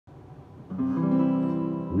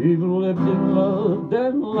We've lived and loved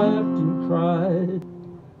and laughed and cried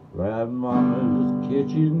round Mama's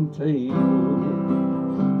kitchen table.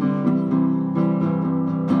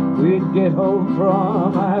 We'd get home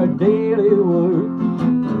from our daily work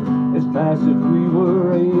as fast as we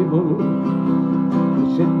were able.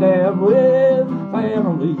 We'd sit down with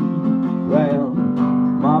family round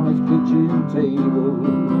Mama's kitchen table.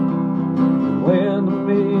 When the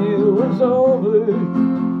meal was over,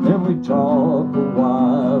 then we'd talk a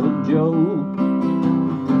while and joke.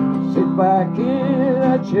 Sit back in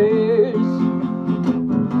our chairs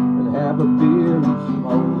and have a beer and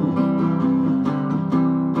smoke.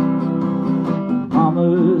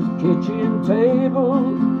 Mama's kitchen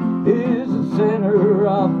table is the center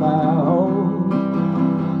of our home.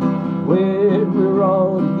 When we're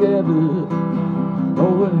all together, no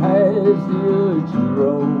one has the urge to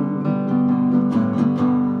roam.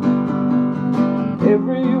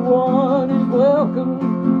 Everyone is welcome.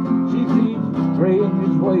 She feeds the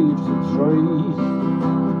strangers, waifs and strays.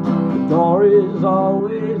 The door is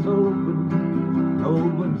always open. No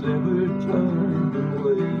one's ever turned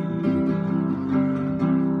away.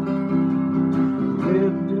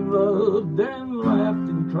 Lived and loved and laughed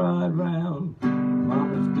and cried round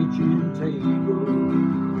Mama's kitchen table.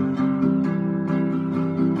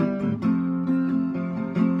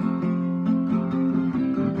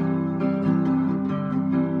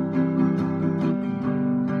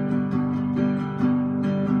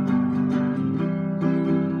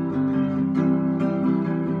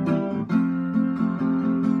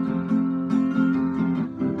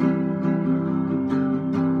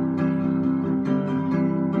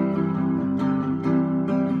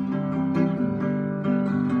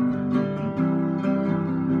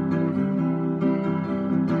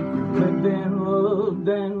 Lived and loved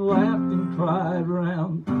and laughed and cried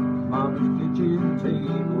round Mama's kitchen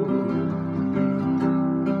table.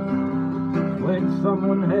 When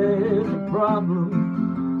someone has a problem,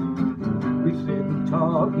 we sit and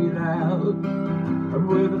talk it out, and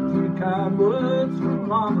with a few kind words from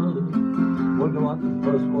Mama, wonder what the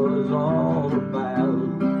fuss was all about.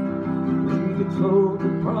 Wish we could solve the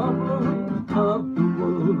problems of the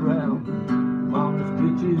world round Mama's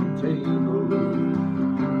kitchen table.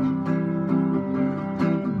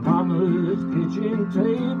 Mama's kitchen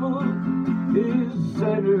table is the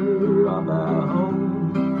center of our home.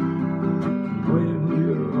 When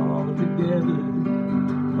we're all together,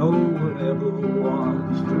 no one ever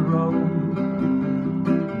wants to roam.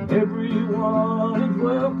 Everyone is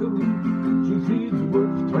welcome. She feeds the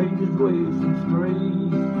world, strangers, waifs and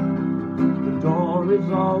strays. The door is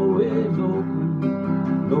always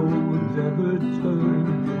open. No one's ever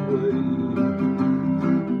turned away.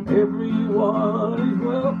 Everyone is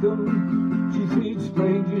welcome. She feeds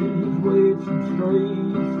strangers, waifs and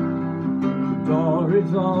strays. The door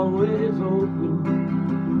is always open.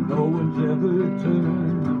 No one's ever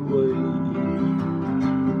turned away.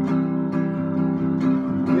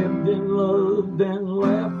 Lived and loved and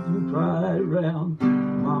laughed and cried round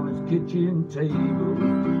Mama's kitchen table.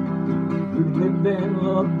 We've lived and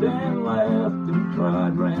loved and laughed and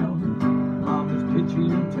cried round Mama's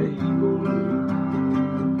kitchen table.